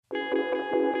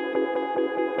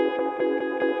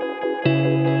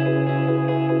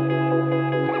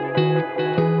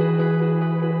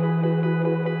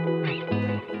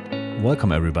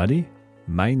Welcome everybody.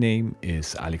 My name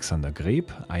is Alexander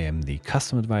Greb. I am the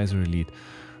Custom Advisory Lead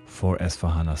for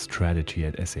S4HANA Strategy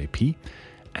at SAP,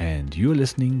 and you're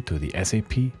listening to the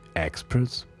SAP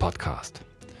Experts Podcast.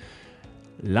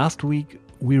 Last week,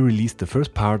 we released the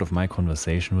first part of my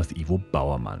conversation with Ivo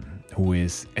Bauermann, who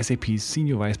is SAP's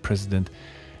Senior Vice President,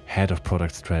 Head of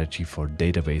Product Strategy for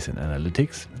Database and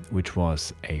Analytics, which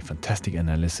was a fantastic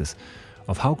analysis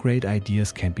of how great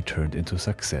ideas can be turned into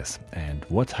success and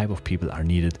what type of people are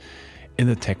needed in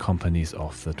the tech companies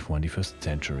of the 21st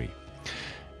century.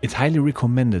 It's highly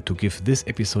recommended to give this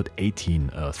episode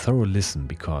 18 a thorough listen,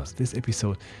 because this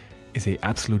episode is an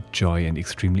absolute joy and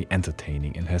extremely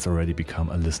entertaining and has already become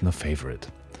a listener favorite.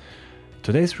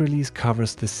 Today's release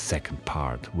covers the second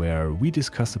part, where we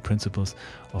discuss the principles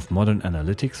of modern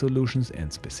analytics solutions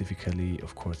and specifically,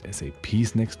 of course,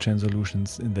 SAP's next-gen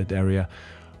solutions in that area,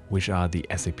 which are the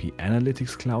SAP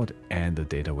Analytics Cloud and the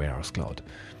Data Warehouse Cloud.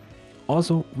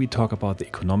 Also, we talk about the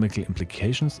economical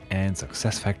implications and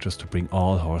success factors to bring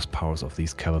all horsepowers of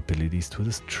these capabilities to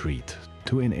the street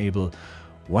to enable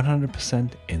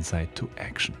 100% insight to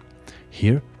action.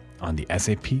 Here on the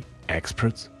SAP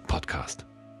Experts Podcast.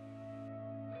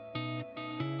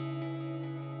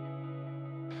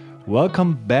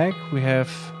 Welcome back. We have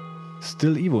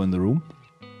still Ivo in the room,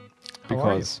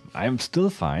 because I am still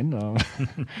fine.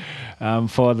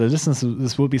 For the listeners,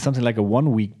 this will be something like a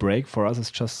 1 week break. For us, it's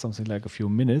just something like a few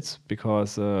minutes,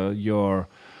 because your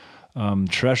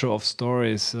treasure of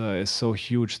stories is so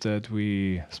huge that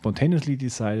we spontaneously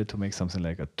decided to make something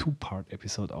like a 2-part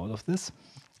episode out of this.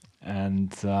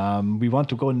 And we want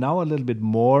to go now a little bit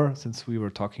more, since we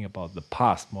were talking about the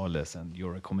past more or less and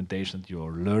your recommendations,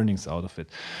 your learnings out of it,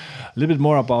 a little bit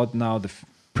more about now the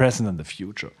present and the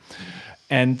future.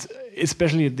 And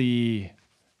especially the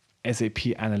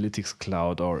SAP Analytics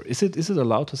Cloud, or is it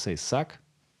allowed to say SAC?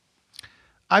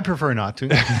 I prefer not to.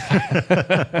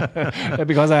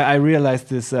 Because I realized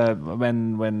this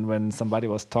when somebody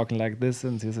was talking like this,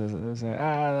 and he says,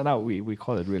 no, we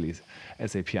call it really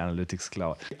SAP Analytics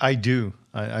Cloud. I do.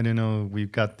 I don't know.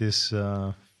 We've got this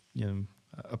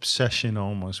obsession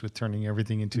almost with turning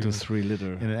everything into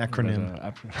 3-letter in an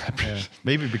acronym.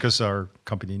 Maybe because our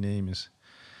company name is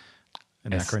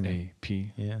an acronym.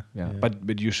 SAP. Yeah.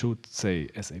 But you should say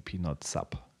SAP, not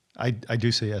SAP. I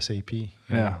do say SAP.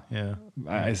 Yeah.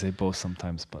 I say both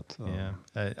sometimes, but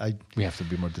we have to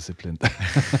be more disciplined.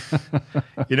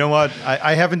 You know what?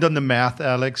 I haven't done the math,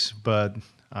 Alex, but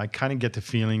I kind of get the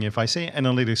feeling if I say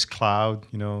Analytics Cloud,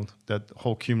 that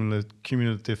whole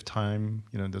cumulative time,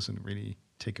 doesn't really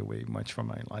take away much from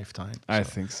my lifetime. I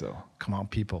think so. Come on,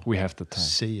 people. We have the time.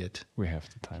 Say it. We have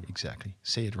the time. Exactly.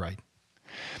 Say it right.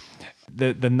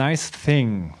 The nice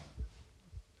thing,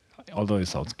 although it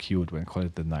sounds cute when I call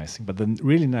it the nice thing, but the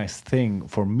really nice thing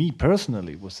for me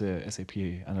personally was the SAP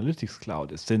Analytics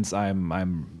Cloud, is since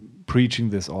I'm preaching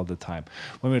this all the time.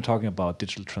 When we're talking about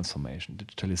digital transformation,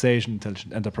 digitalization,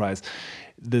 intelligent enterprise,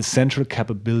 the central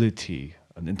capability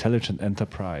an intelligent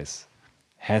enterprise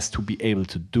has to be able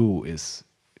to do is,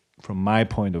 from my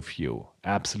point of view,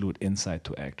 absolute insight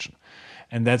to action.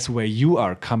 And that's where you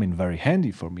are coming very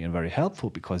handy for me and very helpful,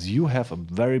 because you have a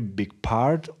very big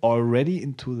part already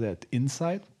into that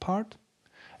insight part,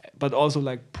 but also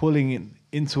like pulling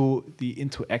into the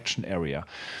action area,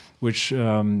 which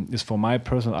is, for my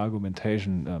personal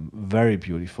argumentation, very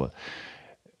beautiful.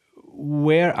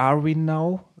 Where are we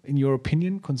now, in your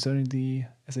opinion, concerning the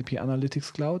SAP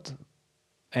Analytics Cloud?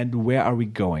 And where are we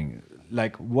going?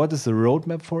 Like, what is the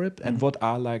roadmap for it, and what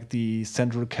are like the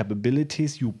central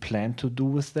capabilities you plan to do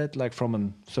with that? Like, from a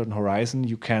certain horizon,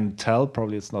 you can tell.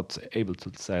 Probably it's not able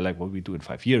to say like what we do in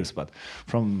 5 years, but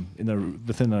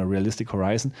within a realistic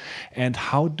horizon. And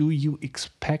how do you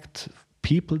expect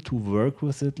people to work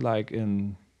with it, like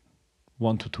in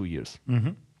 1 to 2 years?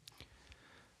 Mm-hmm.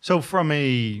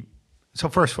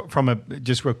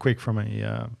 Just real quick from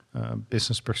a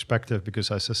business perspective,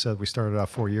 because as I said, we started out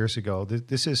 4 years ago.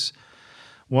 This is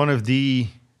one of the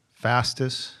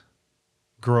fastest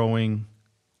growing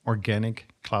organic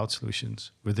cloud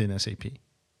solutions within SAP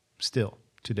still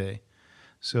today.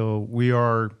 So we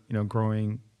are,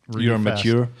 growing really You're fast.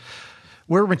 mature?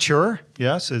 We're mature,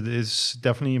 yes. It is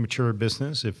definitely a mature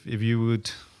business. If you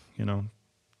would,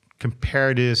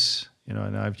 compare this,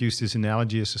 and I've used this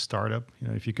analogy as a startup,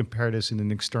 if you compare this in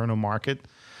an external market,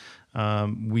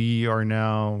 we are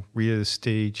now really at a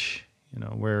stage,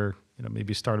 where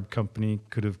maybe a startup company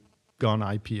could have gone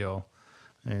IPO,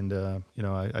 and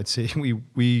I'd say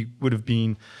we would have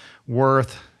been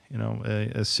worth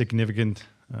a significant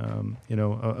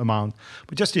amount.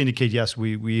 But just to indicate, yes,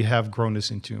 we have grown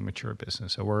this into a mature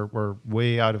business. So we're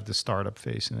way out of the startup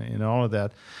phase and all of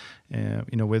that.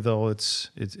 With all its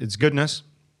goodness,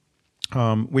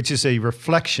 which is a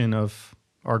reflection of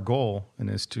our goal, and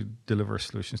is to deliver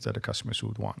solutions that the customers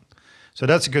would want. So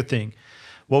that's a good thing.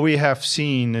 What we have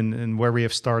seen and where we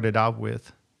have started out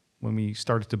with, when we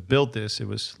started to build this, it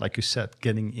was, like you said,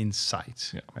 getting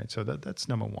insights, right? So that's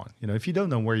number one. If you don't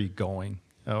know where you're going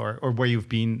or where you've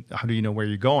been, how do you know where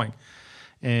you're going?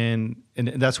 And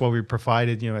that's what we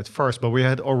provided, at first, but we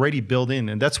had already built in,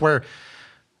 and that's where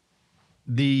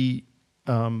the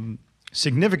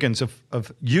significance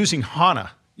of using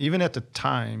HANA, even at the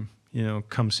time,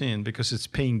 comes in, because it's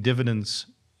paying dividends,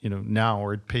 now,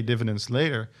 or it pay dividends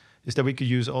later, is that we could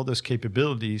use all those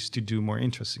capabilities to do more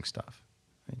interesting stuff.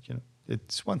 Right?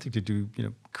 It's one thing to do,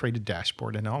 create a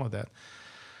dashboard and all of that,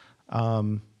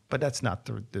 but that's not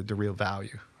the real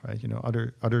value, right?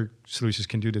 Other solutions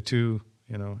can do the two,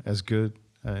 as good,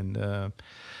 and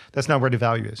that's not where the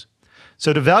value is.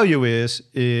 So the value is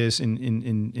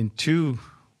in two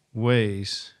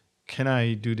ways. Can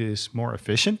I do this more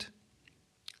efficient?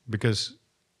 Because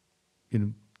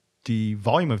the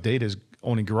volume of data is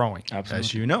only growing, Absolutely.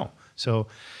 as you know. So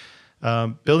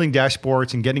building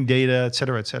dashboards and getting data, et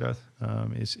cetera,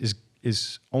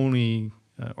 is only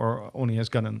has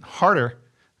gotten harder,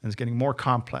 and it's getting more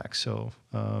complex. So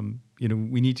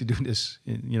we need to do this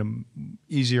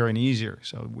easier and easier.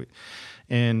 So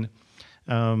and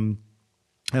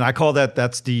I call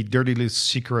that's the dirty little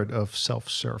secret of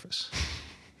self-service,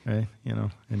 right?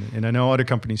 And I know other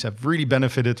companies have really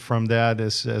benefited from that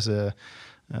as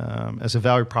a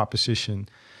value proposition,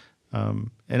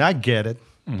 and I get it.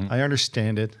 Mm-hmm. I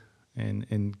understand it,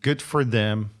 and good for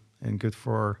them, and good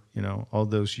for all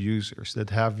those users that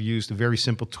have used a very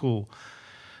simple tool.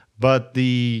 But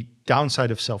the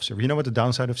downside of self-service, you know what the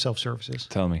downside of self-service is?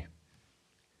 Tell me.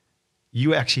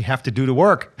 You actually have to do the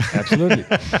work. Absolutely.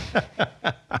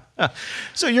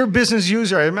 So you're a business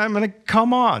user. I'm like,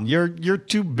 come on, you're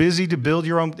too busy to build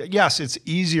your own. Yes, it's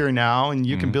easier now, and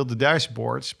you can build the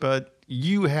dashboards, but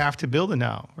you have to build it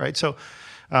now, right? So,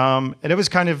 and it was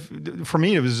kind of, for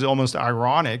me, it was almost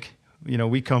ironic.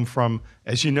 We come from,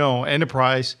 as you know,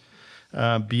 enterprise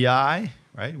BI,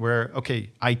 right? Where,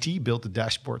 IT built the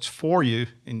dashboards for you,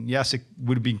 and yes, it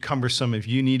would have been cumbersome if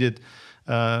you needed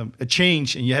a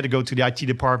change and you had to go to the IT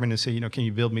department and say, can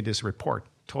you build me this report?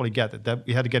 Totally get it. That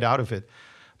we had to get out of it.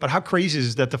 But how crazy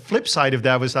is that? The flip side of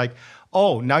that was like,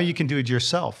 oh, now you can do it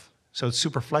yourself. So it's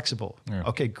super flexible. Yeah.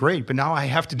 Okay, great. But now I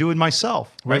have to do it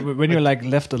myself. Right? When you're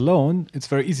left alone, it's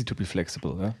very easy to be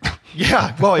flexible. Huh?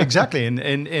 Yeah, well, exactly.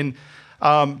 And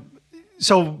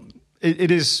so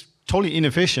it is totally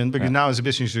inefficient, because now as a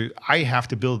business user, I have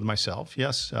to build it myself.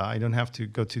 Yes, I don't have to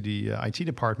go to the IT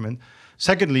department.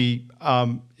 Secondly,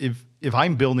 if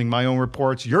I'm building my own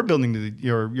reports, you're building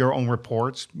your own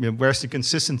reports. Where's the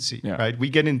consistency, right? We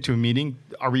get into a meeting,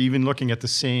 are we even looking at the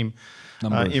same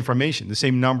information, the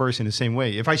same numbers in the same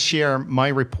way? If I share my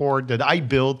report that I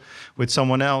build with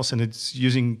someone else and it's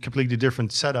using completely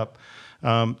different setup,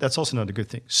 that's also not a good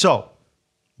thing. So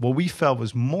what we felt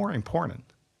was more important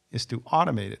is to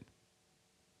automate it.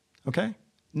 Okay?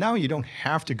 Now you don't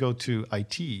have to go to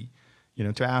IT,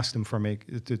 to ask them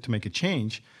to make a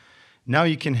change. Now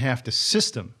you can have the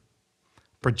system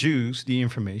produce the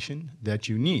information that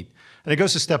you need. And it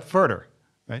goes a step further,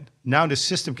 right? Now the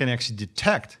system can actually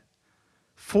detect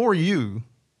for you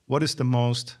what is the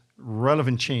most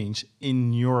relevant change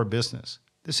in your business.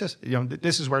 This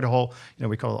is where the whole,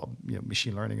 we call it,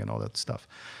 machine learning and all that stuff.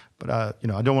 But I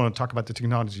don't want to talk about the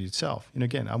technology itself. And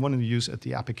again, I want to use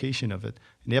the application of it.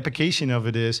 And the application of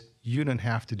it is you don't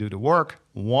have to do the work.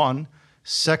 One.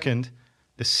 Second,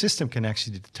 the system can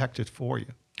actually detect it for you.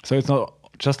 So it's not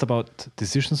just about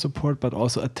decision support, but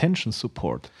also attention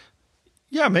support.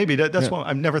 Yeah, maybe that's what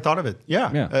I've never thought of it.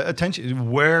 Yeah.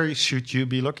 Attention. Where should you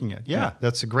be looking at? Yeah.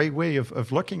 That's a great way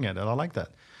of looking at it. I like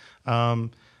that,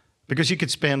 because you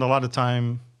could spend a lot of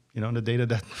time, the data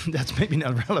that's maybe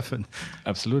not relevant.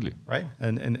 Absolutely. Right,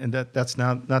 and that's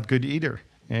not good either.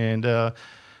 And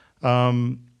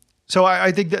so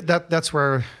I think that's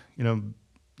where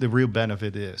the real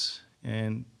benefit is.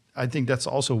 And I think that's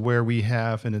also where we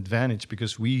have an advantage,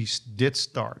 because we did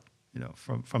start,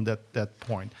 from that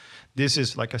point. This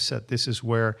is, like I said, this is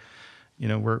where,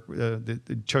 where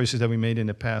the choices that we made in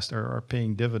the past are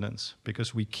paying dividends,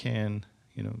 because we can,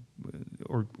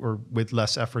 or with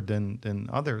less effort than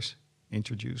others,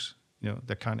 introduce,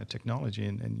 that kind of technology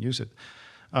and use it.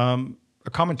 A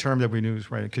common term that we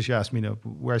use, right, because you asked me,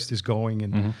 where's this going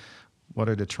and what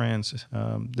are the trends?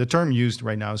 The term used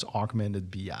right now is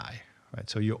augmented BI, right?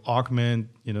 So you augment,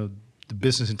 the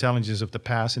business intelligence of the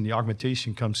past, and the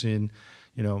augmentation comes in,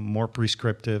 more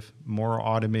prescriptive, more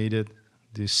automated.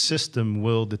 The system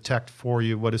will detect for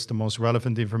you what is the most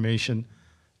relevant information,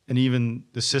 and even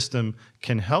the system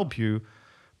can help you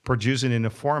produce it in a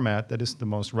format that is the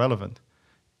most relevant.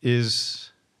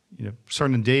 Is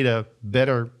certain data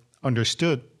better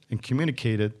understood and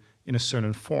communicated in a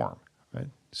certain form, right?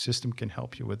 The system can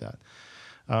help you with that.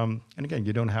 And again,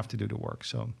 you don't have to do the work.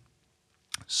 So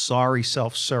sorry,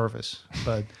 self-service,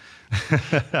 but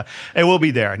it will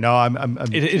be there. No,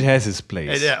 it has its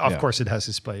place. Of course, it has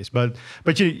its place. But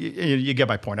you get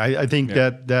my point. I think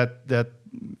that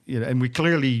and we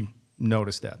clearly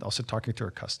notice that. Also talking to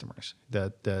our customers,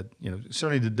 that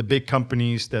certainly the big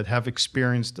companies that have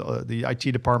experienced the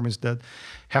IT departments that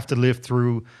have to live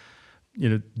through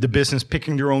the business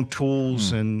picking their own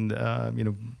tools and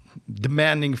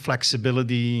demanding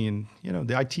flexibility, and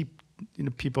the IT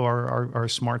people are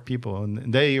smart people,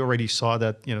 and they already saw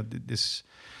that this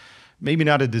maybe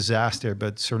not a disaster,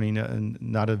 but certainly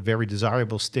not a very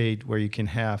desirable state where you can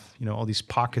have all these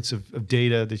pockets of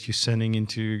data that you're sending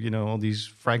into all these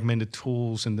fragmented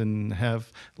tools, and then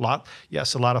have a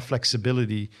lot of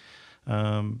flexibility.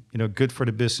 Good for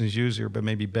the business user, but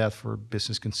maybe bad for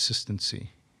business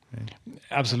consistency. Right?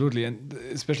 Absolutely, and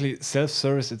especially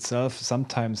self-service itself.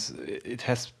 Sometimes it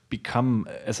has become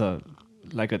as an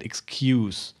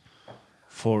excuse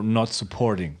for not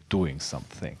supporting doing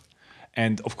something.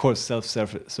 And of course,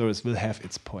 self-service will have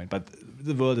its point, but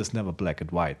the world is never black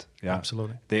and white. Yeah,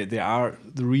 absolutely. There are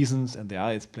the reasons and there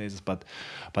are its places, but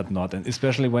not. And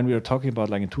especially when we are talking about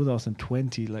in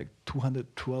 2020,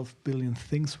 212 billion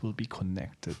things will be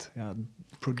connected,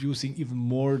 producing even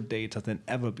more data than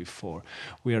ever before.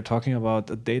 We are talking about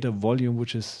a data volume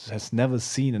which has never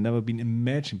seen and never been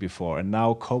imagined before, and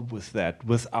now cope with that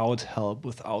without help,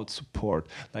 without support,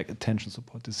 like attention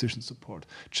support, decision support,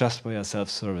 just by a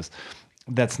self-service.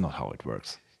 That's not how it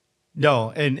works.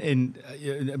 No, and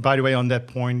by the way, on that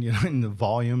point, in the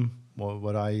volume,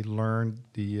 what I learned,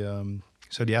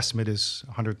 so the estimate is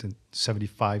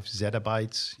 175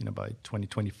 zettabytes, by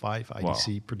 2025.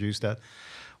 IDC produced that.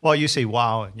 Well, you say,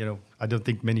 wow, I don't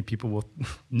think many people will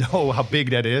know how big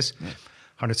that is.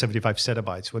 175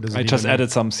 zettabytes. What does it I just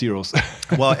added some zeros.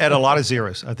 Well, add a lot of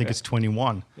zeros. I think it's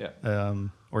 21 yeah.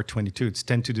 Or 22. It's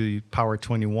 10 to the power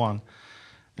 21.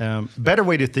 Better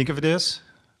way to think of this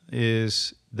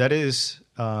is that is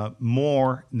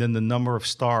more than the number of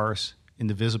stars in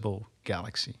the visible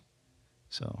galaxy.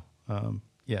 So,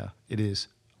 it is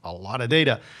a lot of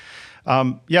data.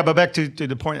 But back to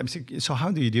the point. So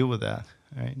how do you deal with that?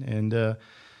 Right? And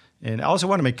I also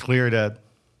want to make clear that,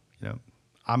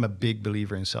 I'm a big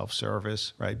believer in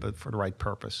self-service, right? But for the right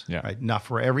purpose, right? Not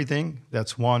for everything.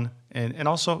 That's one. And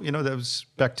also, that was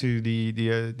back to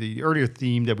the earlier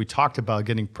theme that we talked about,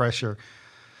 getting pressure,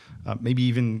 maybe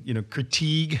even,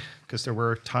 critique, because there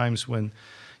were times when,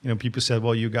 people said,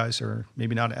 well, you guys are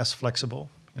maybe not as flexible.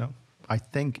 I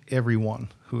thank everyone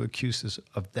who accused us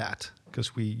of that,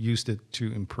 because we used it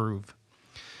to improve.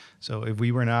 So if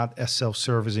we were not as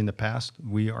self-service in the past,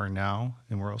 we are now,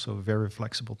 and we're also a very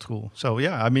flexible tool. So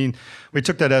we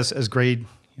took that as great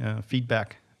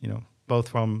feedback, both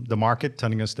from the market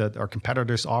telling us that our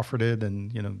competitors offered it,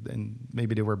 and and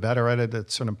maybe they were better at it at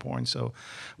certain points. So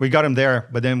we got them there,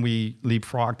 but then we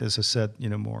leapfrogged, as I said,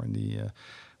 more in the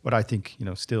what I think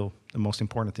still the most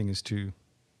important thing is to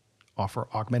offer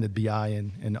augmented BI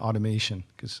and automation,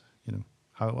 because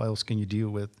how else can you deal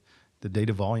with the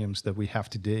data volumes that we have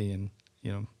today, and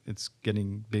it's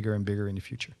getting bigger and bigger in the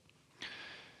future.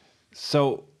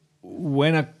 So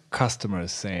when a customer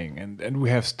is saying, and we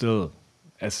have still,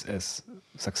 as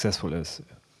successful as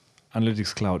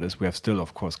Analytics Cloud is, we have still,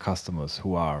 of course, customers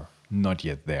who are not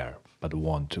yet there but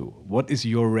want to. What is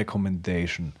your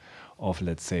recommendation of,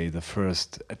 let's say, the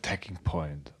first attacking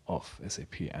point of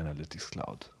SAP Analytics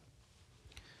Cloud?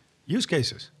 Use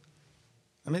cases.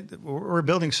 We're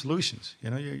building solutions.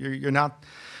 You're not.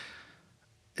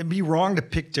 It'd be wrong to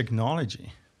pick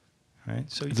technology, right?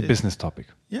 So it's a business topic.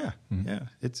 Yeah,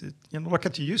 It's look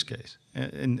at the use case,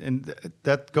 and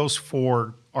that goes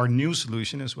for our new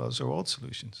solution as well as our old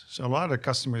solutions. So a lot of the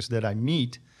customers that I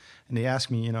meet, and they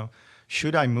ask me,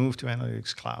 should I move to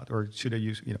Analytics Cloud, or should I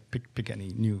use pick any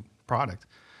new product?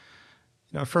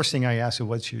 First thing I ask is,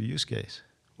 what's your use case?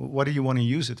 What do you want to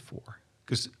use it for?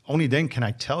 Because only then can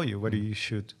I tell you whether you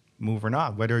should move or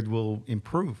not, whether it will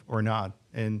improve or not.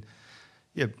 And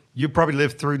you probably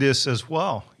lived through this as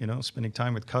well, spending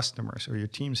time with customers, or your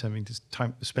teams having to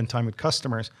spend time with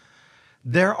customers.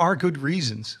 There are good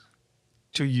reasons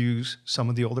to use some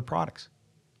of the older products.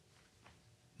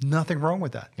 Nothing wrong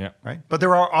with that. Yeah. Right. But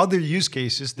there are other use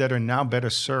cases that are now better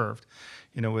served,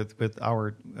 with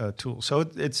our tools. So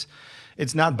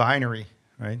it's not binary,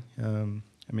 right?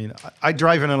 I mean, I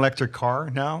drive an electric car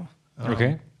now.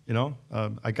 Okay.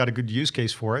 I got a good use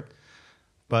case for it.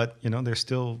 But there's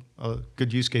still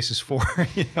good use cases for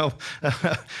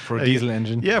for a diesel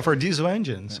engine. Yeah, for a diesel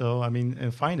engine. Yeah. So I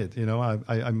mean, find it.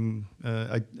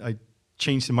 I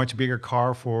changed a much bigger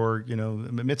car for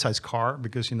a mid-sized car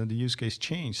because the use case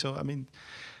changed. So I mean,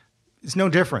 it's no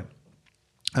different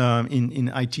in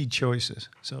IT choices.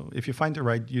 So if you find the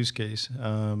right use case,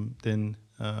 then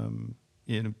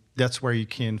that's where you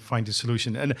can find the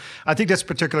solution. And I think that's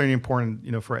particularly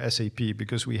important, for SAP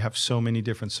because we have so many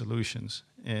different solutions.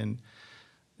 And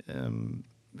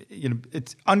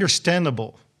it's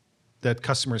understandable that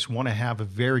customers want to have a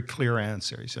very clear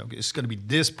answer. So it's going to be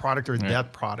this product or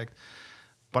that product.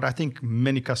 But I think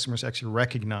many customers actually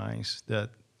recognize that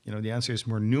the answer is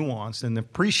more nuanced and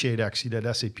appreciate actually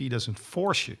that SAP doesn't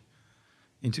force you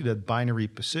into that binary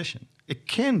position. It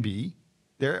can be.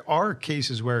 There are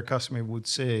cases where a customer would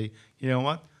say, you know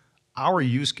what, our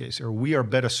use case, or we are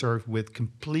better served with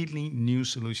completely new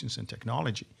solutions and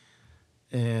technology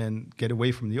and get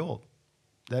away from the old.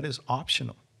 That is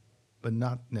optional, but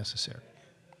not necessary.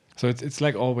 So it's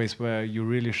like always where you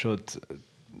really should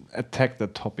attack the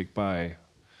topic by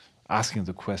asking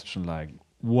the question like,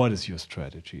 what is your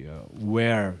strategy?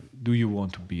 Where do you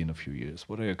want to be in a few years?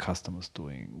 What are your customers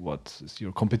doing? What is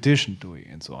your competition doing?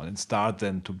 And so on. And start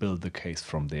then to build the case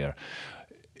from there.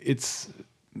 It's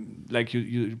like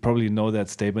you probably know that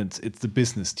statement, it's the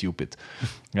business stupid.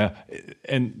 Yeah.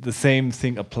 And the same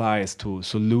thing applies to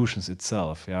solutions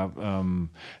itself. Yeah.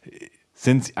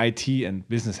 Since IT and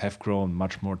business have grown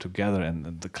much more together,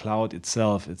 and the cloud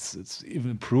itself, it's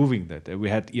even improving that. We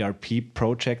had ERP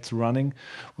projects running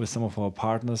with some of our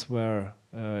partners where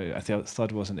I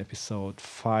thought it was in episode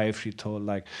 5. She told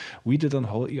like we did a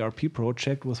whole ERP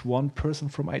project with one person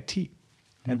from IT,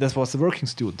 and this was the working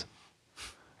student.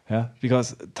 Yeah,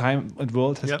 because time and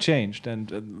world has changed,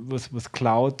 and with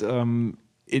cloud,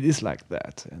 it is like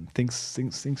that, and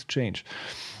things change.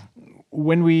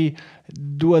 When we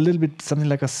do a little bit something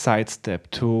like a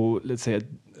sidestep to, let's say,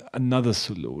 another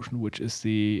solution, which is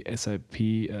the SAP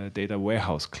Data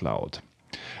Warehouse Cloud,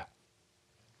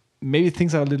 maybe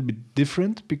things are a little bit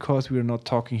different because we are not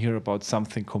talking here about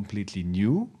something completely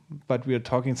new, but we are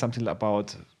talking something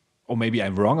about, or maybe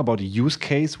I'm wrong, about a use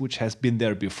case which has been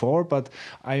there before, but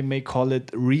I may call it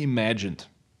reimagined.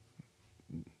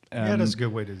 Yeah, that's a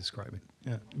good way to describe it.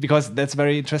 Yeah, because that's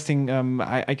very interesting.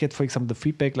 I get, for example, the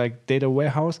feedback like data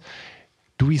warehouse.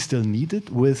 Do we still need it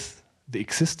with the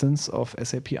existence of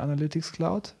SAP Analytics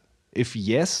Cloud? If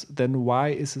yes, then why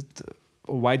is it?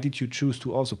 Or why did you choose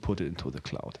to also put it into the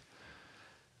cloud?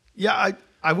 Yeah,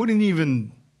 I wouldn't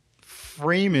even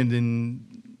frame it in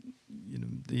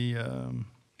the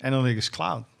Analytics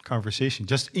Cloud conversation.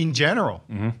 Just in general,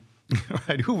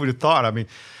 right? Who would have thought? I mean,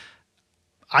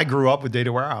 I grew up with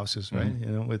data warehouses, right?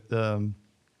 With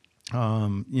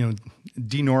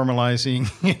denormalizing,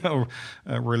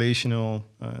 relational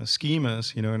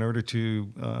schemas, in order to,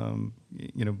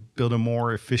 build a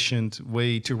more efficient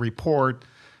way to report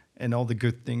and all the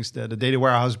good things that a data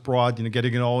warehouse brought,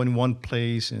 getting it all in one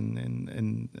place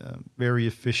and very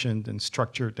efficient and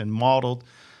structured and modeled.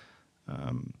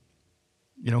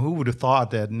 Who would have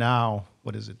thought that now,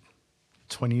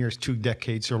 20 years, 2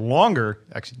 decades or longer,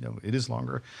 actually, no, it is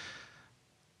longer,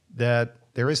 that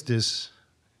there is this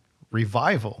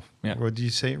revival, or do you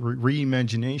say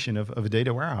reimagination of a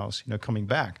data warehouse, coming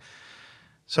back.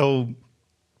 So,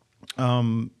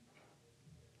 and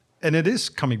it is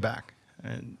coming back.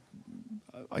 And,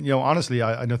 honestly,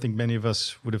 I don't think many of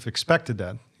us would have expected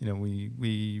that.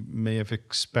 We may have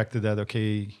expected that,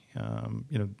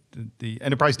 the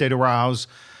enterprise data warehouse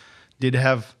did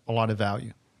have a lot of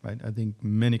value. Right, I think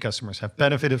many customers have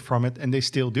benefited from it, and they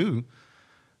still do.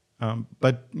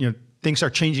 But things are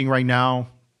changing right now.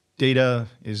 Data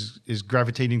is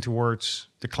gravitating towards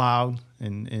the cloud,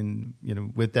 and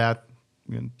with that,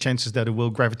 chances that it will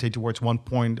gravitate towards one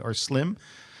point are slim.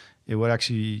 It would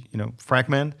actually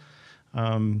fragment.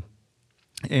 And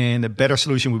a better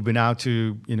solution would be now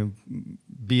to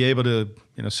be able to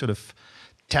sort of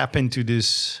tap into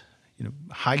this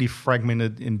highly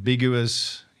fragmented,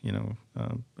 ambiguous,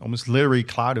 almost literally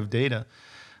cloud of data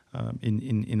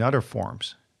in other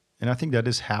forms. And I think that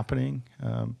is happening.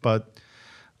 But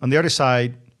on the other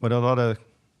side, what a lot of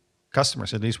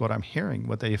customers, at least what I'm hearing,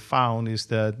 what they found is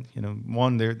that,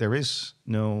 one, there is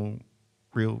no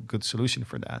real good solution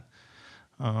for that.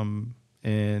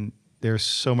 And there's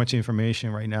so much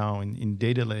information right now in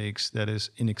data lakes that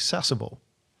is inaccessible.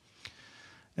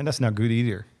 and that's not good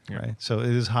either, right? So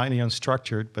it is highly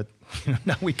unstructured, but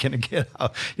now we can get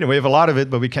out. We have a lot of it,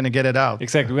 but we cannot get it out.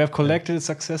 Exactly, we have collected it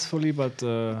successfully, but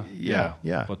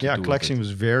collection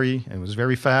was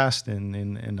very fast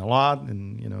and a lot,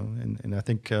 and I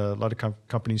think a lot of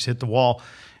companies hit the wall.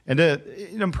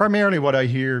 And primarily what I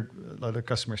hear a lot of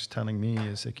customers telling me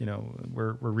is like,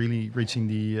 we're really reaching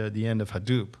the end of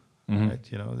Hadoop,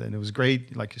 right? And it was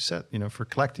great, like you said, for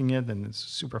collecting it, and it's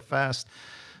super fast,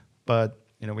 but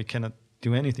we cannot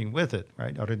do anything with it,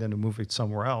 right? Other than to move it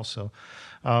somewhere else. So,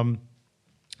 and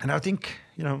I think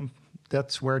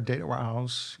that's where data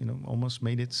warehouse almost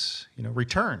made its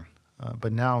return,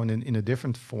 but now in a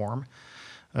different form.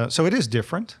 So it is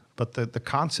different, but the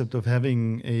concept of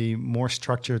having a more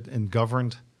structured and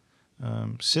governed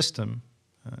system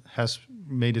has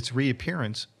made its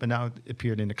reappearance, but now it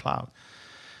appeared in the cloud.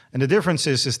 And the difference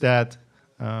is that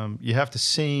you have the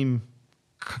same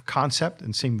concept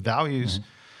and same values,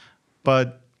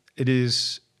 but it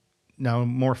is now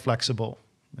more flexible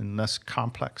and less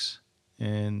complex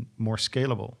and more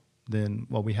scalable than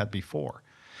what we had before.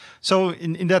 So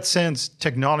in that sense,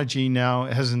 technology now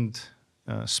hasn't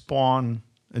spawned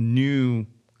a new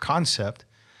concept,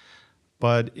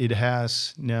 but it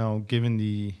has now given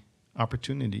the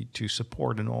opportunity to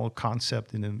support an old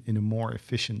concept in a more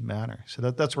efficient manner. So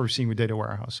that's what we're seeing with data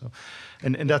warehouse. So,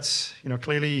 and that's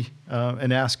clearly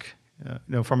an ask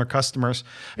from our customers.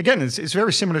 Again, it's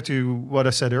very similar to what I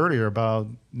said earlier about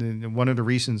one of the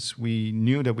reasons we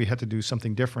knew that we had to do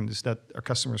something different is that our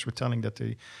customers were telling that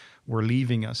they were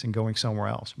leaving us and going somewhere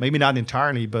else. Maybe not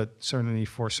entirely, but certainly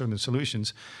for certain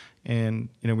solutions. And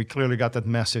we clearly got that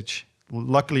message.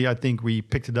 Luckily, I think we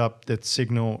picked it up, that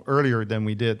signal, earlier than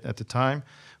we did at the time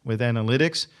with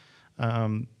analytics.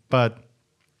 But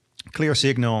clear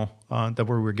signal that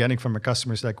we were getting from our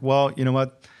customers, like, well, you know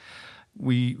what?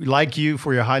 We like you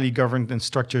for your highly governed and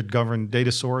structured governed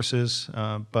data sources,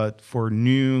 but for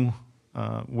new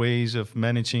ways of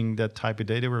managing that type of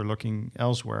data, we're looking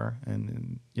elsewhere,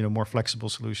 and more flexible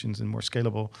solutions and more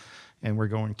scalable, and we're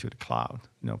going to the cloud,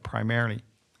 primarily.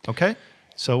 Okay,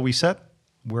 so we said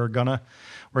we're gonna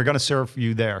serve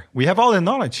you there. We have all the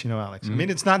knowledge, Alex. I mean,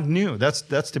 it's not new.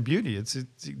 That's the beauty. It's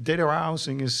data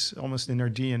warehousing is almost in our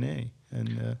DNA,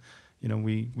 and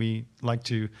we like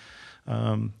to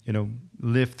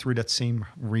live through that same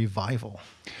revival.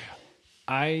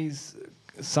 I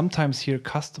sometimes hear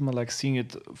customer like seeing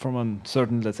it from a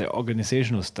certain, let's say,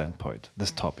 organizational standpoint,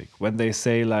 this topic, when they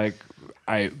say like,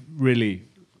 I really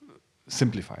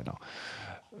simplify now.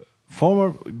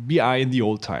 Former BI in the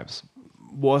old times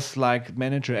was like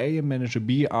manager A and manager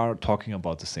B are talking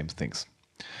about the same things.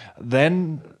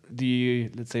 Then the,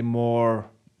 let's say, more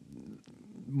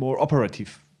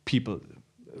operative people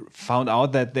found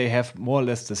out that they have more or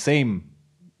less the same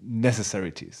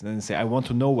necessities. And then they say, I want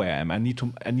to know where I am. I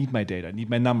need my data. I need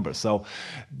my numbers. So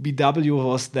BW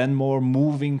was then more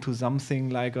moving to something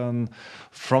like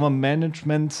from a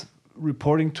management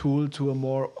reporting tool to a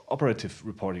more operative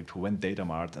reporting tool when data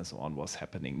mart and so on was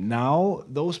happening. Now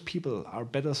those people are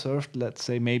better served, let's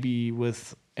say, maybe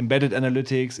with embedded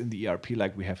analytics in the ERP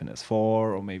like we have in S4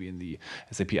 or maybe in the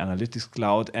SAP Analytics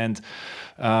Cloud. And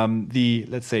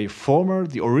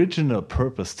the original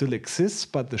purpose still exists,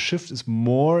 but the shift is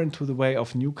more into the way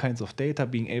of new kinds of data,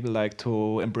 being able like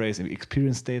to embrace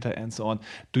experience data and so on.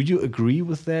 Do you agree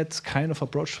with that kind of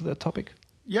approach to that topic?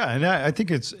 Yeah, and I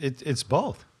think it's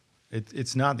both.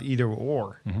 It's not either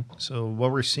or. Mm-hmm. So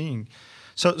what we're seeing,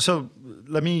 so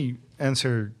let me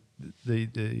answer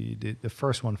the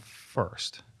first one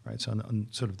first, right? So on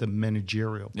sort of the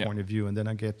managerial point of view, and then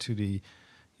I get to the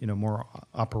more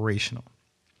operational.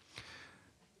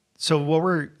 So what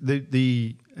we're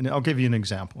and I'll give you an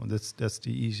example. That's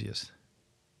the easiest.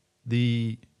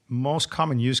 The most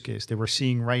common use case that we're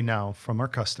seeing right now from our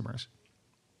customers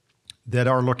that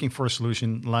are looking for a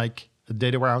solution like a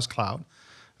data warehouse cloud,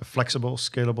 a flexible,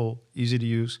 scalable, easy to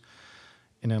use,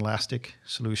 and elastic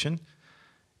solution,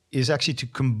 is actually to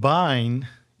combine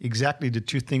exactly the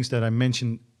two things that I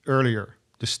mentioned earlier: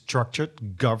 the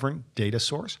structured, governed data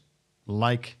source,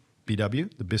 like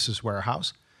BW, the business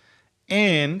warehouse,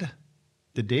 and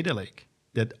the data lake,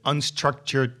 that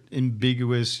unstructured,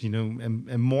 ambiguous,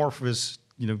 amorphous,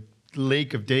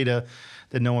 lake of data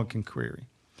that no one can query.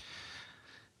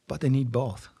 But they need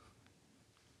both.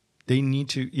 They need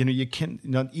to, you can't,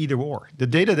 not either or. The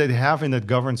data that they have in that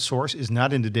governed source is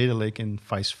not in the data lake and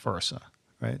vice versa,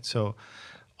 right? So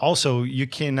also you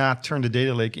cannot turn the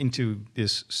data lake into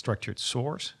this structured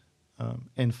source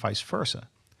and vice versa.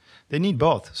 They need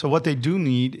both. So what they do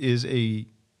need is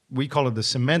we call it the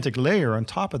semantic layer on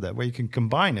top of that, where you can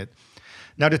combine it.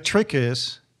 Now the trick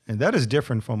is, And that is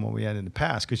different from what we had in the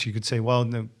past, because you could say, well,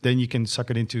 no, then you can suck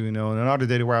it into another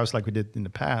data warehouse like we did in the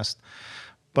past.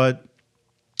 But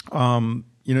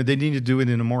they need to do it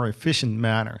in a more efficient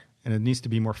manner, and it needs to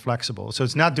be more flexible. So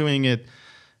it's not doing it,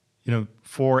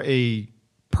 for a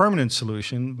permanent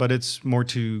solution, but it's more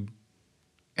to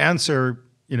answer,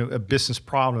 a business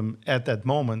problem at that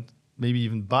moment, maybe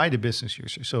even by the business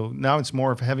user. So now it's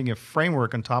more of having a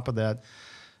framework on top of that.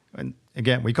 And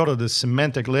again, we call it the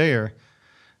semantic layer,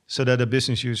 so that a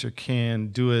business user can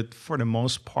do it for the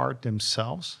most part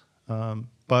themselves,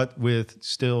 but with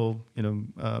still,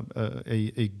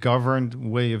 a governed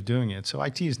way of doing it. So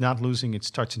IT is not losing its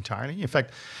touch entirely. In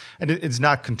fact, and it's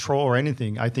not control or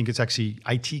anything. I think it's actually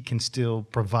IT can still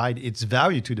provide its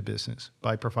value to the business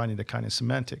by providing the kind of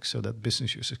semantics so that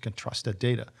business users can trust that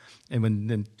data. And when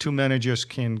then two managers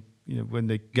can, when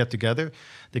they get together,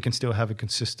 they can still have a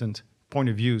consistent point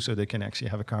of view, so they can actually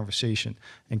have a conversation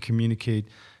and communicate,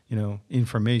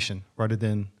 information rather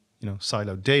than,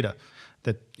 siloed data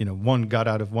that, one got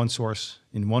out of one source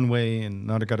in one way and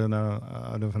another got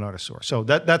out of another source. So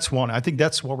that's one. I think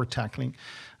that's what we're tackling,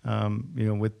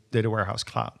 with Data Warehouse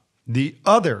Cloud. The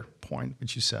other point,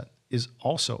 which you said, is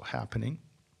also happening.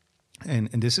 And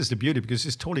this is the beauty, because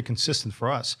it's totally consistent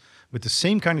for us with the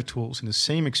same kind of tools and the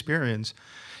same experience,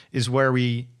 is where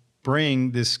we bring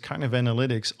this kind of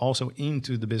analytics also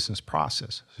into the business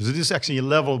process. So this is actually a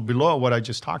level below what I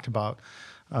just talked about,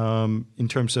 in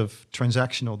terms of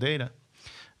transactional data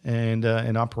and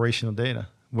operational data,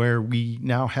 where we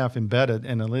now have embedded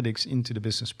analytics into the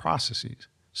business processes,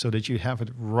 so that you have it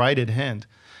right at hand,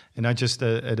 and not just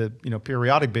at a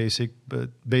periodic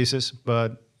basis,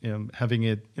 but having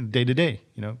it day to day.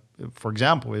 For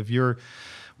example, if you're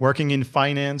working in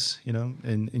finance,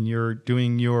 and you're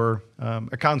doing your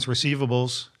accounts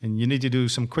receivables, and you need to do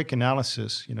some quick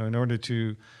analysis, in order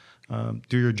to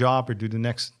do your job or do the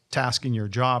next task in your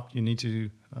job, you need to,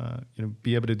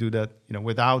 be able to do that,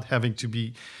 without having to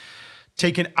be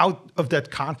taken out of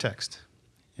that context.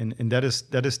 And that is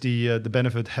the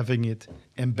benefit, having it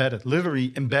embedded,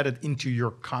 literally embedded into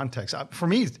your context. For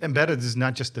me, embedded is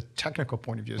not just the technical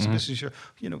point of view. Mm-hmm. This is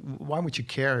why would you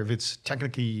care if it's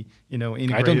technically,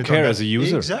 integrated? I don't care as a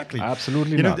user. Exactly.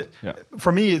 Absolutely not.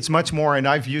 For me, it's much more, and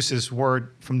I've used this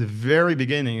word from the very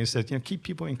beginning, is that, keep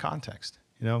people in context.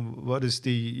 What is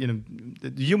the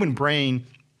human brain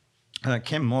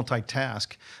can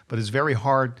multitask, but it's very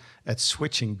hard at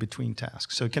switching between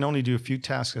tasks. So it can only do a few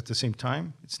tasks at the same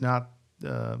time. It's not,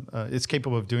 it's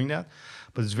capable of doing that,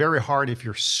 but it's very hard if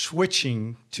you're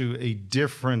switching to a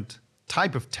different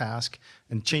type of task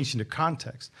and changing the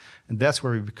context. And that's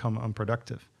where we become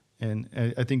unproductive. And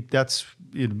I think that's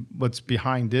what's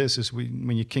behind this, is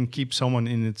when you can keep someone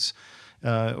in its,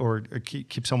 or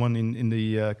keep someone in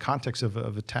the context of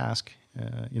a task,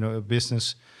 a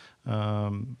business,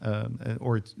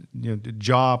 or the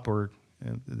job, or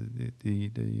the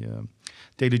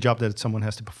daily job that someone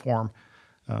has to perform.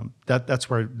 That's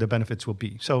where the benefits will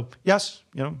be. So yes,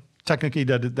 technically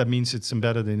that means it's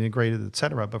embedded and integrated, et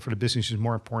cetera. But for the business, it's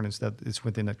more important is that it's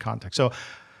within that context. So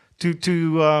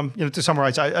to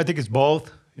summarize, I think it's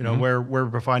both. Mm-hmm. Where we're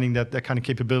providing that kind of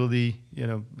capability.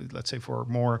 Let's say for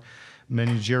more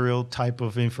managerial type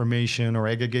of information or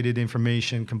aggregated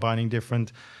information, combining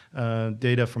different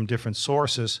data from different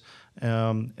sources,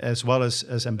 as well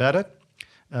as embedded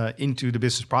into the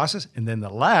business process. And then the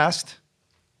last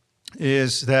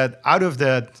is that out of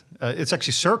that, it's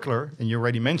actually circular, and you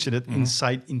already mentioned it, mm-hmm.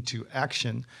 insight into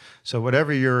action. So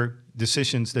whatever your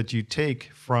decisions that you take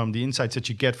from the insights that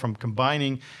you get from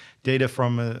combining data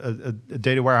from a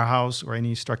data warehouse or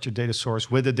any structured data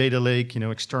source with a data lake,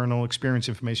 external experience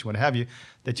information, what have you,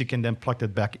 that you can then plug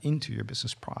that back into your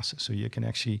business process, so you can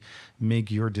actually make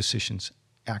your decisions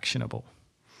actionable.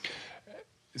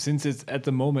 Since it's at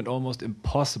the moment almost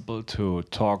impossible to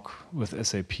talk with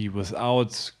SAP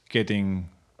without getting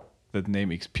that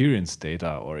name experience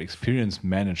data or experience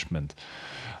management,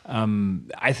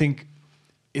 I think,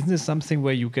 isn't this something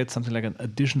where you get something like an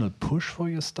additional push for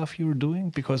your stuff you're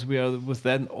doing? Because we are with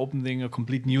that opening a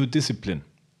complete new discipline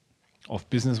of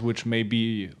business, which may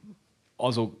be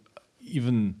also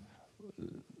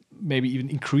maybe even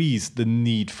increase the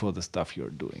need for the stuff you're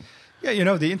doing.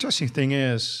 Yeah, the interesting thing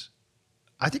is,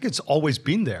 I think it's always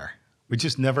been there. We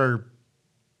just never,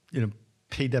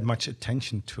 paid that much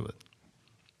attention to it.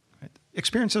 Right?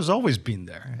 Experience has always been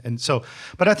there. And so,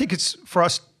 but I think it's, for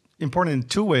us, important in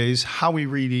two ways, how we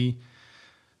really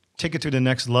take it to the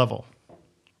next level,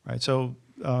 right? So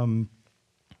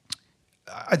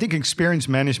I think experience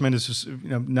management is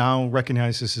now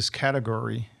recognized as this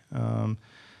category,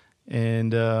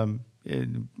 and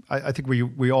I think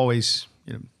we always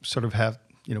sort of have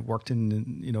worked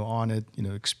on it,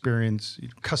 experience,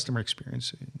 customer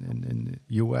experience and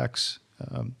UX,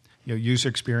 user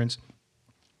experience,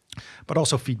 but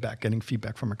also getting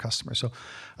feedback from our customers. So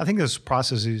I think those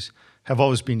processes have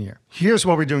always been here. Here's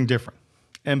what we're doing different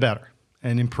and better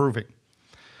and improving.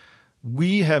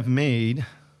 We have made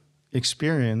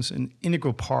experience an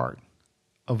integral part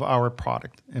of our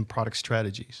product and product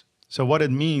strategies. So what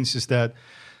it means is that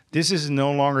this is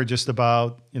no longer just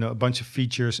about a bunch of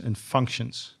features and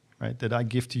functions, right, that I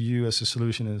give to you as a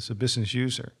solution as a business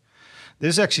user.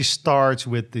 This actually starts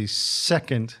with the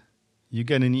second you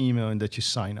get an email and that you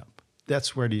sign up.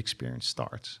 That's where the experience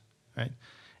starts, right?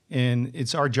 And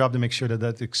it's our job to make sure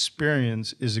that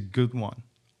experience is a good one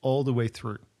all the way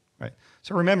through, right?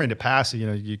 So remember in the past,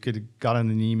 you could have gotten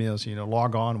an email,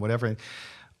 log on, whatever.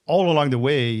 All along the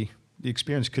way, the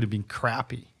experience could have been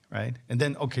crappy, right? And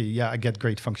then, okay, yeah, I get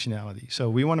great functionality. So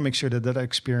we want to make sure that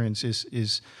experience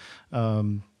is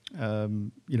world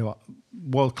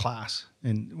class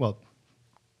and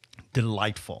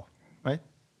delightful, right?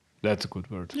 That's a good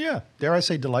word. Yeah, dare I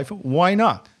say delightful? Why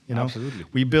not? Absolutely.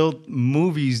 We build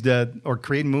movies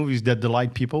create movies that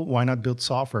delight people. Why not build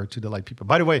software to delight people?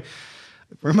 By the way, it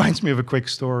reminds me of a quick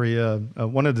story.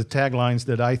 One of the taglines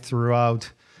that I threw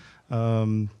out,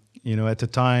 at the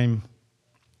time,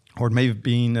 or it may have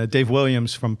been Dave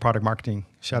Williams from Product Marketing.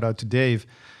 Shout out to Dave.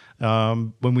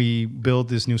 When we built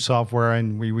this new software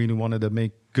and we really wanted to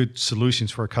make good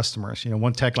solutions for our customers,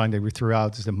 one tagline that we threw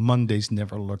out is that Mondays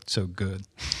never looked so good.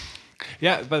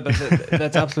 Yeah, but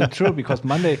that's absolutely true, because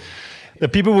Monday... The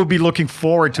people would be looking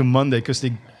forward to Monday because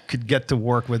they could get to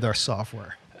work with our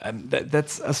software.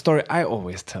 That's a story I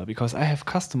always tell, because I have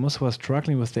customers who are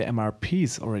struggling with their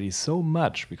MRPs already so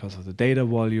much because of the data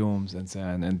volumes and so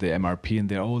on, and the MRP and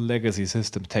their old legacy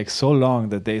system takes so long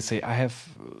that they say, I have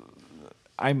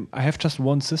just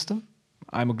one system.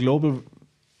 I'm a global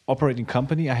operating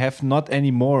company. I have not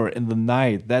anymore in the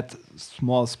night that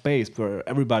small space where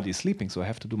everybody is sleeping, so I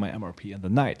have to do my MRP in the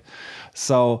night.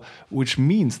 So, which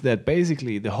means that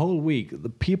basically the whole week the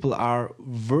people are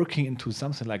working into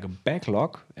something like a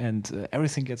backlog, and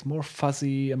everything gets more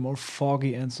fuzzy and more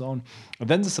foggy and so on. And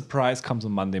then the surprise comes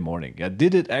on Monday morning. Yeah,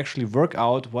 did it actually work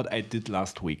out what I did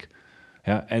last week?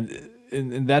 Yeah, and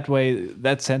in that way,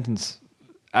 that sentence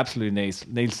absolutely nails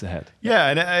the head. Yeah,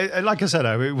 and I like I said,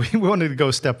 we wanted to go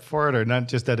a step further, not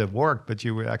just that it worked, but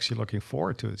you were actually looking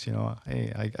forward to it.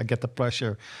 Hey, I get the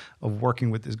pleasure of working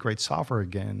with this great software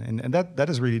again, and that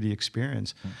is really the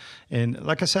experience. And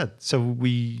like I said, so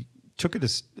we took it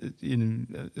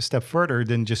a step further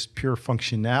than just pure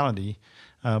functionality,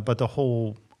 but the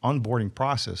whole onboarding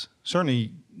process.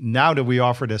 Certainly now that we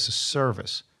offer it as a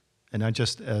service and not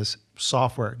just as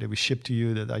software that we ship to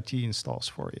you that IT installs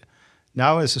for you.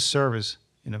 Now as a service,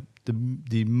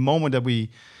 the moment that we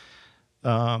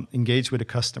engage with a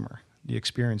customer, the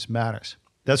experience matters.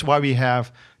 That's why we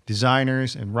have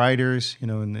designers and writers,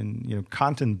 and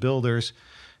content builders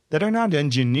that are not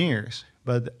engineers,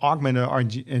 but augmented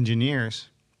engineers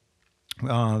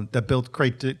that build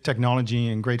great technology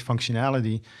and great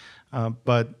functionality,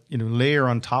 but layer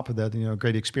on top of that,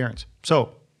 great experience.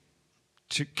 So,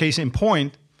 case in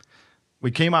point,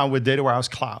 we came out with Data Warehouse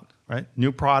Cloud. Right,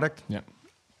 new product, yeah,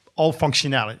 all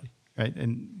functionality, right?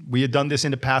 And we had done this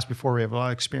in the past before. We have a lot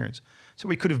of experience, so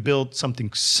we could have built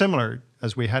something similar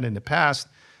as we had in the past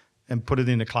and put it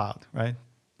in the cloud, right?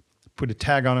 Put a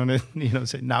tag on it,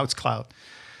 say now it's cloud,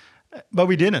 but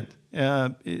we didn't.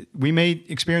 We made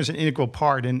experience an integral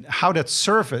part, and how that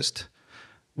surfaced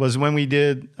was when we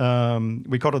did,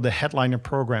 we called it the Headliner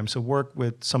program. So work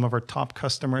with some of our top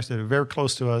customers that are very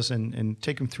close to us and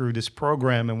take them through this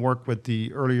program and work with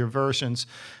the earlier versions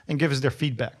and give us their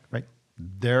feedback, right?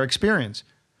 Their experience.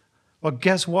 Well,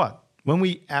 guess what? When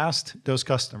we asked those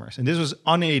customers, and this was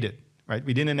unaided, right?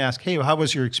 We didn't ask, hey, how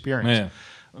was your experience? Yeah.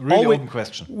 Really open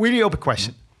question. Really open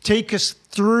question. Mm-hmm. Take us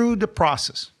through the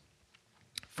process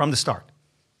from the start.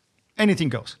 Anything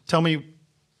goes. Tell me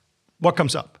what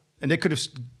comes up. And they could have,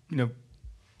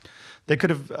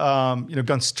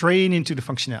 gone straight into the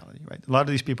functionality, right? A lot of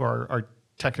these people are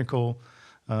technical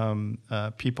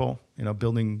people,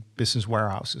 building business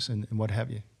warehouses and what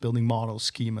have you, building models,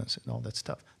 schemas, and all that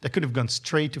stuff. They could have gone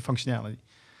straight to functionality.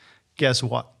 Guess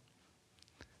what?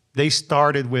 They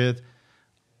started with,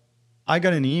 I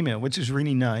got an email, which is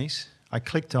really nice. I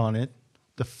clicked on it.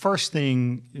 The first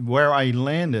thing where I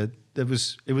landed, it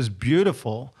was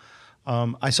beautiful.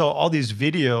 I saw all these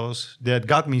videos that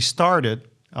got me started,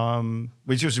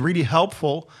 which was really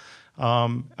helpful.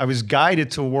 I was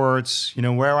guided towards,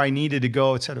 where I needed to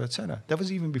go, et cetera, et cetera. That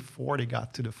was even before they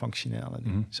got to the functionality.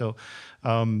 Mm-hmm. So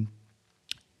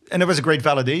and it was a great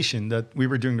validation that we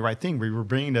were doing the right thing. We were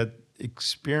bringing that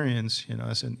experience,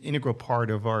 as an integral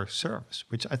part of our service,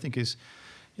 which I think is,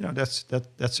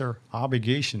 that's our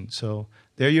obligation. So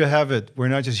there you have it. We're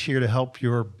not just here to help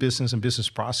your business and business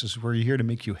process. We're here to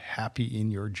make you happy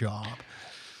in your job.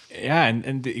 Yeah,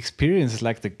 and the experience is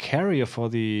like the carrier for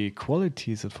the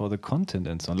qualities and for the content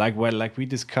and so on. Like we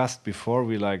discussed before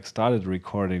we started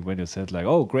recording, when you said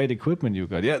oh, great equipment you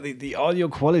got. Yeah, the audio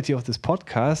quality of this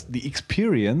podcast, the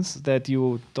experience that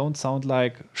you don't sound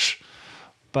like shh,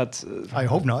 but I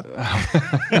hope not.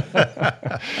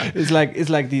 it's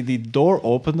like the door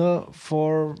opener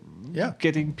for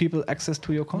getting people access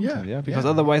to your content. Yeah, because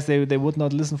otherwise they would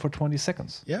not listen for 20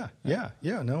 seconds. No,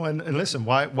 and listen,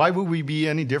 why would we be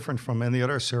any different from any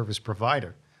other service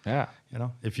provider? Yeah,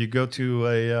 if you go to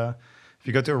a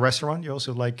restaurant, you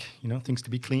also like things to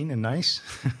be clean and nice,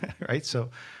 right? So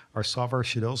our software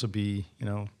should also be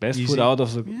best easy. food out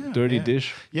of the dirty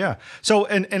dish. Yeah. So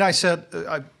and I said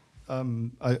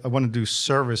I want to do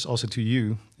service also to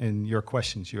you and your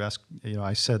questions you asked.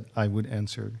 I said I would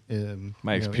answer.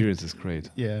 My experience is great.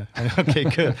 Yeah. Okay.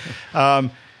 Good.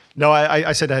 No,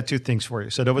 I said I had two things for you.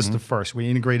 So that was the first. We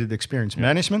integrated experience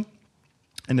management,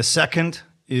 and the second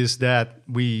is that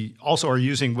we also are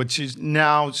using, which is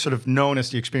now sort of known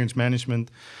as the experience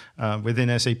management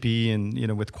within SAP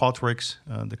and with Qualtrics,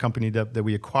 the company that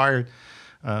we acquired.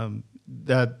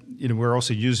 That we're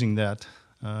also using that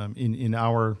in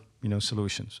our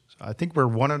solutions. So I think we're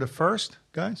one of the first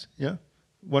guys. Yeah,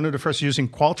 one of the first using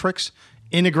Qualtrics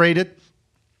integrated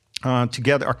to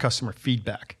get our customer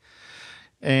feedback,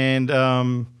 and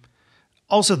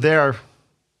also there,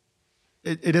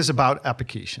 it is about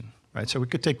application, right? So we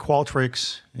could take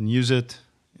Qualtrics and use it,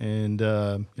 and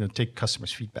take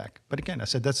customers' feedback. But again, I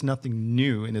said that's nothing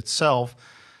new in itself.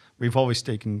 We've always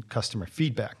taken customer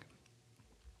feedback,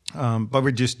 but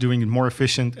we're just doing it more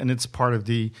efficient, and it's part of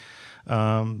the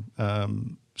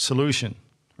solution,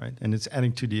 right? And it's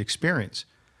adding to the experience.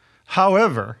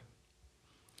 However,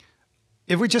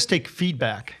 if we just take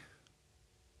feedback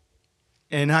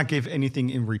and not give anything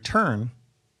in return,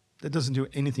 that doesn't do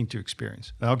anything to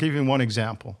experience. And I'll give you one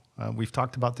example. We've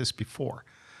talked about this before.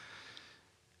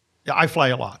 Yeah, I fly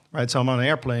a lot, right? So I'm on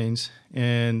airplanes,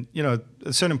 and at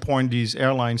a certain point, these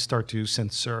airlines start to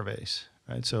send surveys,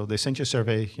 right? So they send you a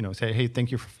survey, say, hey,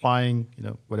 thank you for flying,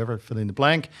 whatever, fill in the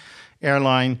blank.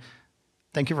 Airline,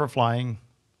 thank you for flying.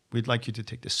 We'd like you to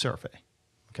take this survey.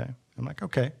 Okay. I'm like,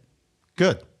 okay,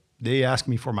 good. They asked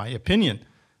me for my opinion,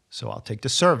 so I'll take the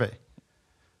survey.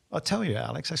 I'll tell you,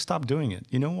 Alex, I stopped doing it.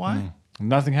 You know why?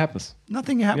 Nothing happens.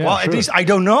 Nothing happens. Yeah, well, sure. At least I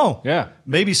don't know. Yeah.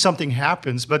 Maybe something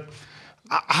happens, but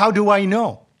how do I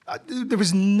know?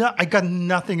 I got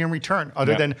nothing in return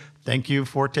other than thank you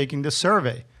for taking the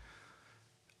survey.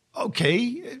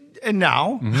 Okay, and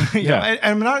now, and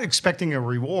I'm not expecting a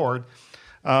reward.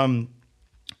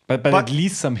 But at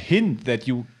least some hint that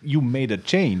you made a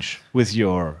change with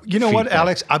your feedback. What,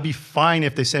 Alex? I'd be fine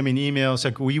if they send me an email. It's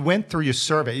like, we went through your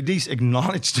survey. At least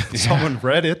acknowledge that someone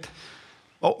read it.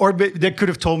 Or they could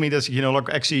have told me this, look,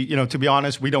 actually, to be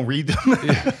honest, we don't read them.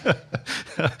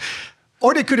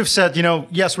 Or they could have said,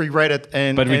 yes, we read it,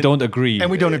 but we don't agree.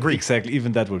 And we don't agree. Exactly.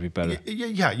 Even that would be better.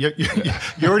 Yeah.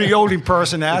 You're the only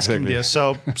person asking this,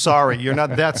 so sorry, you're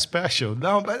not that special.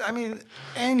 No, but I mean,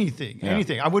 anything.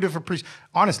 I would have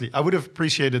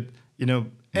appreciated,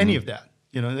 any of that.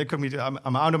 They could be,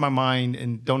 I'm out of my mind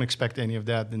and don't expect any of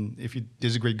that. And if you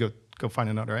disagree, go find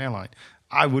another airline.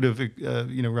 I would have,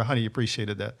 honey,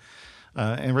 appreciated that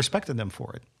and respected them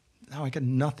for it. Now I got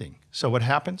nothing. So what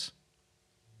happens?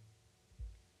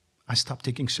 I stopped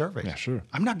taking surveys. Yeah, sure.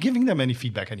 I'm not giving them any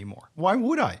feedback anymore. Why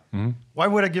would I? Why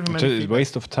would I give them any feedback? It's a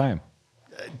waste of time.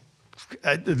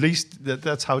 At least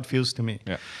that's how it feels to me.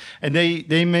 Yeah. And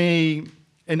they may,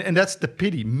 and that's the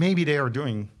pity. Maybe they are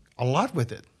doing a lot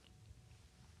with it,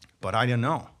 but I don't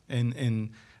know.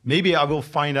 And maybe I will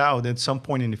find out at some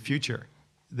point in the future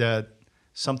that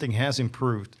something has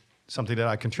improved, something that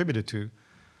I contributed to,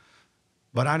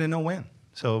 but I don't know when.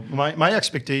 So my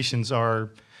expectations are,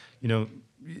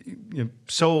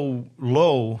 so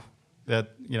low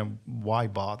that, why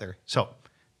bother? So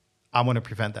I want to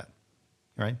prevent that,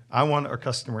 right? I want our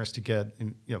customers to get,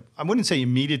 I wouldn't say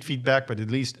immediate feedback, but at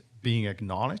least being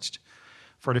acknowledged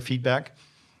for the feedback.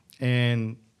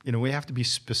 And, we have to be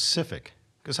specific,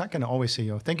 because I can always say,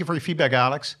 thank you for your feedback,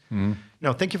 Alex.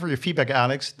 No, thank you for your feedback,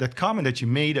 Alex. That comment that you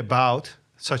made about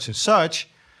such and such,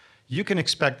 you can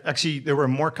expect, actually, there were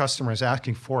more customers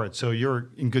asking for it. So you're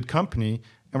in good company.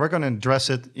 and we're going to address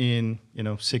it in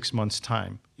 6 months'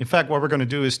 time. In fact, what we're going to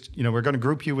do is we're going to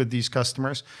group you with these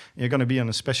customers. You're going to be on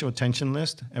a special attention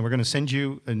list, and we're going to send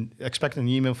you expect an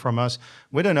email from us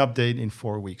with an update in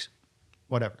 4 weeks,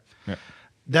 whatever. Yeah.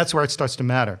 That's where it starts to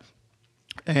matter.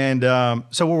 And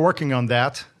so we're working on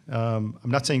that. I'm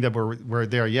not saying that we're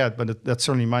there yet, but that's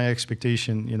certainly my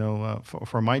expectation,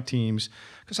 for my teams,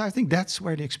 because I think that's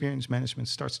where the experience management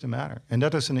starts to matter, and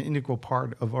that is an integral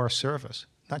part of our service,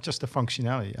 not just the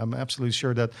functionality. I'm absolutely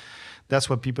sure that that's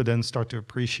what people then start to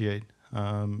appreciate.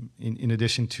 In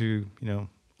addition to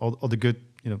all the good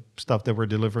stuff that we're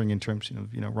delivering in terms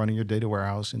of running your data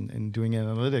warehouse and doing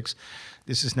analytics,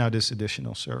 this is now this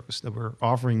additional service that we're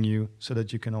offering you so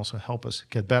that you can also help us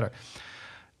get better.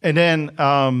 And then,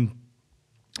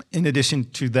 in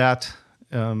addition to that,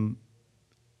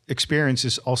 experience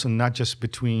is also not just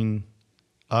between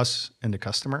us and the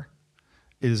customer;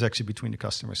 it is actually between the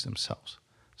customers themselves.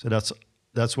 So that's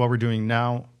what we're doing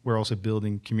now. We're also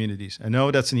building communities. I know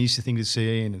that's an easy thing to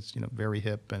say, and it's very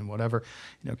hip and whatever,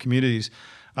 communities.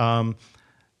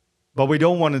 But we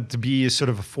don't want it to be a sort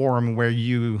of a forum where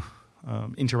you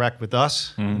interact with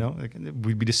us. It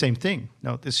would be the same thing.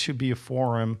 No, this should be a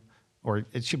forum. Or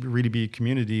it should really be a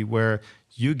community where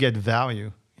you get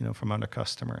value, from other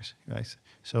customers, right?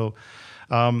 So,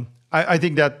 I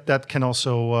think that can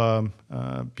also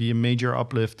be a major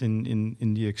uplift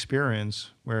in the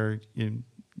experience, where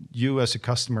you as a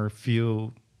customer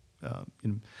feel.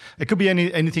 It could be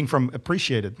anything from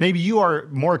appreciated. Maybe you are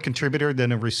more a contributor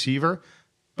than a receiver,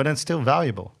 but it's still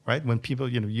valuable, right? When people,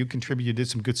 you contribute, you did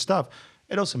some good stuff.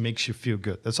 It also makes you feel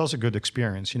good. That's also a good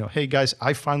experience. Hey guys,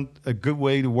 I found a good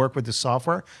way to work with the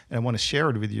software, and I want to share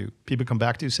it with you. People come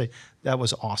back to you and say, that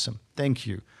was awesome. Thank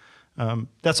you.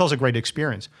 That's also a great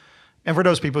experience. And for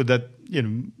those people that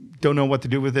don't know what to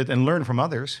do with it and learn from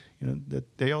others,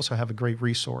 that they also have a great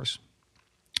resource,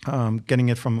 getting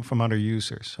it from other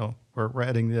users. So we're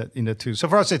adding that in there too. So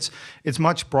for us, it's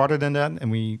much broader than that,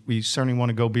 and we certainly want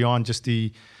to go beyond just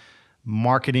the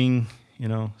marketing.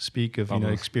 Speak of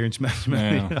experience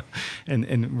management,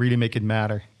 and really make it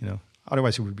matter.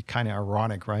 Otherwise it would be kind of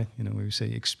ironic, right? We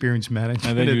say experience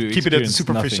management, and keep it at the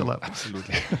superficial level,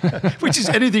 absolutely, which is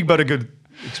anything but a good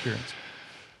experience.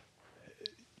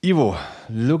 Ivo,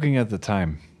 looking at the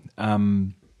time,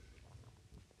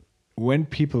 when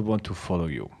people want to follow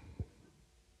you,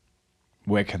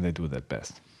 where can they do that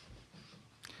best?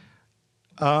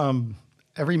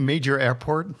 Every major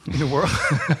airport in the world.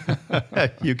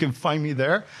 You can find me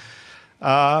there.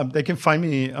 They can find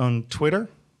me on Twitter.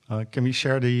 Can we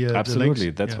share the Absolutely,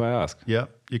 links? That's why I asked. Yeah,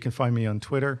 you can find me on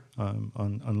Twitter,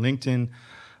 on LinkedIn.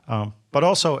 But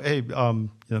also, hey,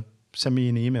 send me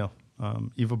an email,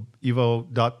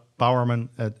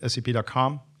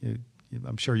 ivo.bowerman@sap.com.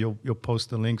 I'm sure you'll post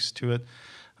the links to it.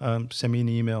 Send me an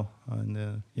email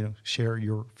and share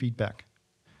your feedback.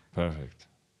 Perfect.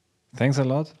 Thanks a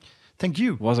lot. Thank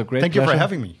you. It was a great Thank pleasure. you for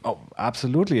having me. Oh,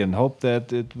 absolutely, and hope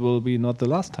that it will be not the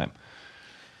last time.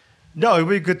 No, it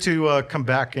would be good to come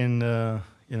back and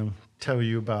tell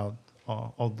you about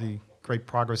all the great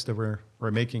progress that we're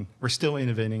making. We're still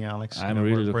innovating, Alex. I'm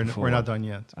really looking forward. We're not done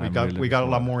yet. We got a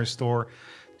lot more in store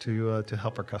to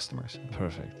help our customers.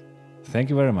 Perfect.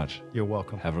 Thank you very much. You're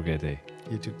welcome. Have a great day.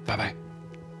 You too. Bye-bye.